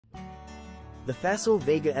The Facel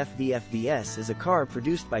Vega FV FVS is a car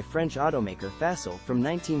produced by French automaker Facel from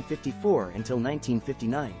 1954 until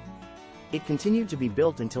 1959. It continued to be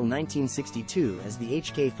built until 1962 as the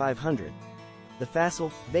HK500. The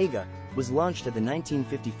Facel Vega was launched at the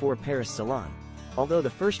 1954 Paris Salon, although the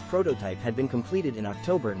first prototype had been completed in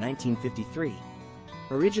October 1953.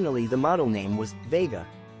 Originally the model name was Vega,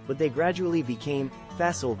 but they gradually became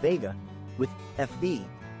Facel Vega, with FV,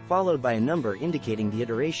 followed by a number indicating the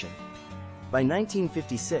iteration. By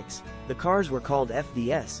 1956, the cars were called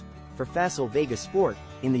FVS, for Facel Vega Sport,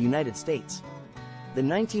 in the United States. The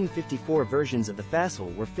 1954 versions of the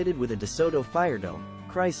Facel were fitted with a DeSoto Firedome,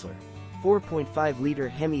 Chrysler, 4.5-liter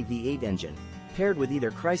Hemi V8 engine, paired with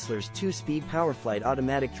either Chrysler's 2-speed PowerFlight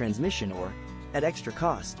automatic transmission or, at extra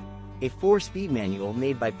cost, a 4-speed manual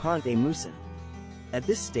made by Pont-et-Mousson. At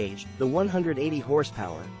this stage, the 180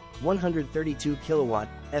 horsepower, 132 kilowatt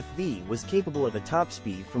FV was capable of a top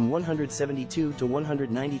speed from 172 to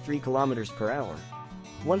 193 kilometers per hour,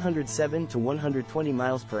 107 to 120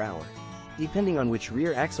 miles per hour, depending on which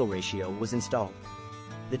rear axle ratio was installed.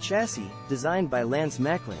 The chassis, designed by Lance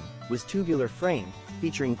Macklin, was tubular frame,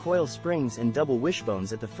 featuring coil springs and double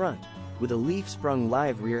wishbones at the front, with a leaf-sprung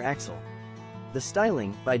live rear axle. The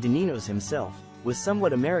styling, by Daninos himself, was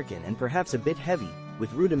somewhat American and perhaps a bit heavy,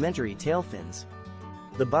 with rudimentary tail fins.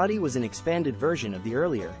 The body was an expanded version of the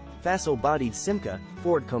earlier, Facel-bodied Simca,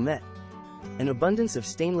 Ford Comet. An abundance of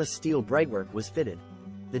stainless steel brightwork was fitted.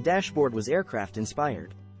 The dashboard was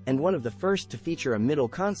aircraft-inspired, and one of the first to feature a middle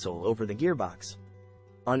console over the gearbox.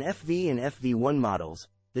 On FV and FV1 models,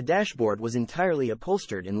 the dashboard was entirely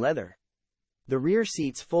upholstered in leather. The rear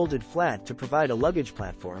seats folded flat to provide a luggage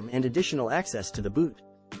platform and additional access to the boot.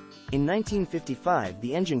 In 1955,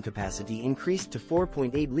 the engine capacity increased to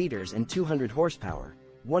 4.8 liters and 200 horsepower,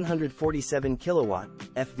 147 kilowatt,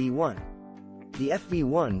 FV1. The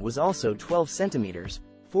FV1 was also 12 centimeters,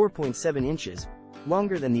 4.7 inches,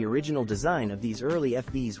 longer than the original design of these early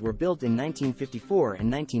FVs were built in 1954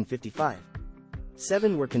 and 1955.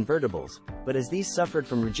 7 were convertibles, but as these suffered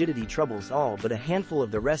from rigidity troubles, all but a handful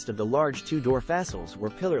of the rest of the large two-door Facels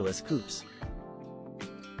were pillarless coupes.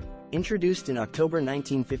 Introduced in October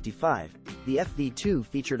 1955, the FV2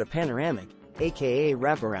 featured a panoramic, aka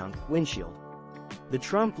wraparound, windshield. The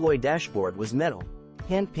trompe-l'oeil dashboard was metal,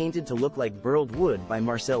 hand-painted to look like burled wood by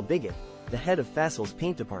Marcel Bigot, the head of Facel's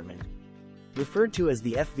paint department. Referred to as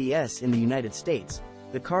the FVS in the United States,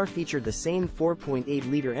 the car featured the same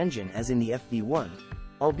 4.8-liter engine as in the FV1,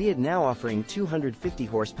 albeit now offering 250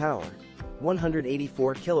 horsepower,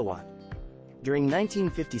 184 kilowatt. During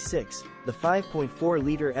 1956, the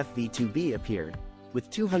 5.4-liter FV2B appeared, with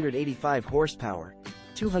 285 horsepower,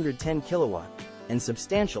 210 kilowatt, and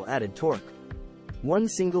substantial added torque. One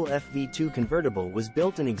single FV2 convertible was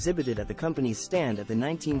built and exhibited at the company's stand at the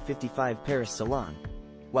 1955 Paris Salon,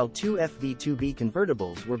 while 2 FV2B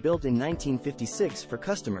convertibles were built in 1956 for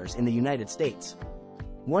customers in the United States.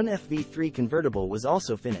 One FV3 convertible was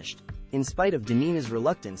also finished, in spite of Danina's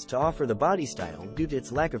reluctance to offer the body style due to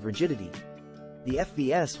its lack of rigidity. The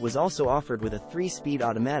FVS was also offered with a 3-speed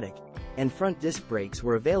automatic, and front disc brakes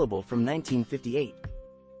were available from 1958.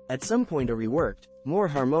 At some point a reworked, more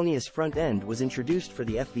harmonious front end was introduced for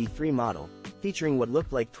the FV3 model, featuring what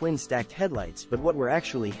looked like twin-stacked headlights but what were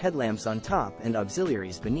actually headlamps on top and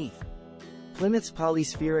auxiliaries beneath. Plymouth's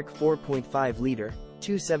polyspheric 4.5-liter,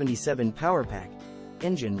 277 power pack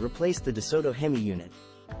engine replaced the DeSoto Hemi unit.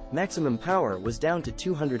 Maximum power was down to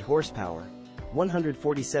 200 horsepower,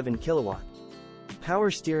 147 kilowatt.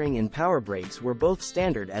 Power steering and power brakes were both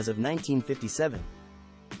standard as of 1957.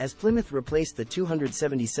 As Plymouth replaced the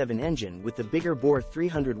 277 engine with the bigger bore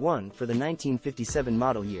 301 for the 1957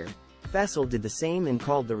 model year, Facel did the same and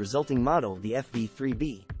called the resulting model the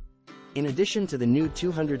FV3B. In addition to the new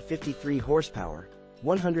 253 horsepower,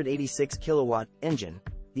 186 kilowatt engine,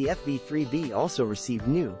 the FV3B also received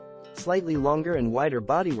new, slightly longer and wider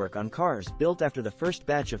bodywork on cars built after the first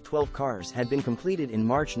batch of 12 cars had been completed in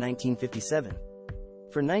March 1957.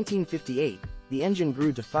 For 1958, the engine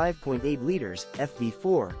grew to 5.8 liters,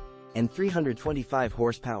 FV4, and 325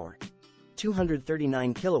 horsepower,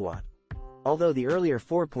 239 kilowatt. Although the earlier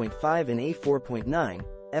 4.5 and A4.9,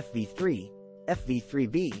 FV3,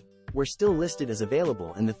 FV3B, were still listed as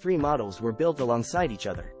available and the 3 models were built alongside each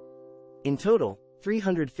other. In total,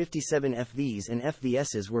 357 FVs and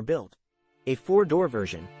FVSs were built. A 4-door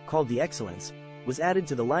version, called the Excellence, was added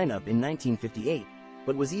to the lineup in 1958,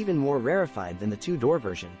 but was even more rarefied than the 2-door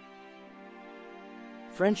version.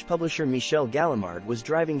 French publisher Michel Gallimard was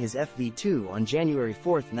driving his FV2 on January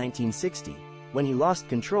 4, 1960, when he lost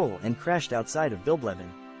control and crashed outside of Villeblevin.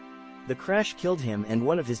 The crash killed him and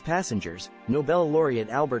one of his passengers, Nobel laureate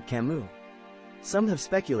Albert Camus. Some have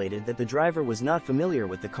speculated that the driver was not familiar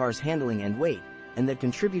with the car's handling and weight, and that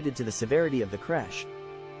contributed to the severity of the crash.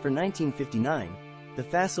 For 1959, the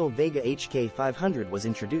Facel Vega HK500 was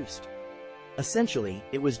introduced. Essentially,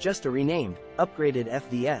 it was just a renamed, upgraded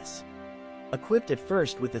FVS. Equipped at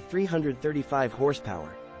first with the 335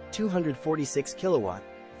 horsepower, 246 kilowatt,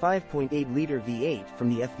 5.8-liter V8 from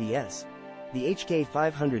the FVS, the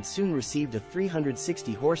HK500 soon received a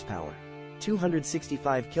 360 horsepower,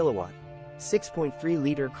 265 kilowatt,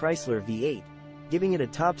 6.3-liter Chrysler V8, giving it a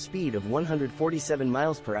top speed of 147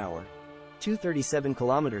 miles per hour, 237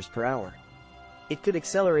 kilometers per hour. It could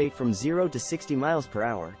accelerate from 0 to 60 miles per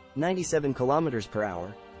hour, 97 kilometers per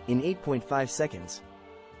hour, in 8.5 seconds.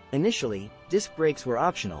 Initially, disc brakes were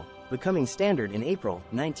optional, becoming standard in April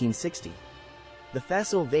 1960. The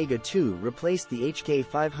Facel Vega 2 replaced the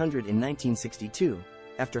HK500 in 1962,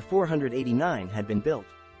 after 489 had been built.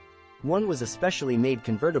 One was a specially made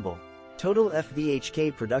convertible. Total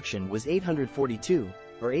FVHK production was 842,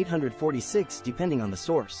 or 846 depending on the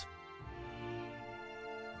source.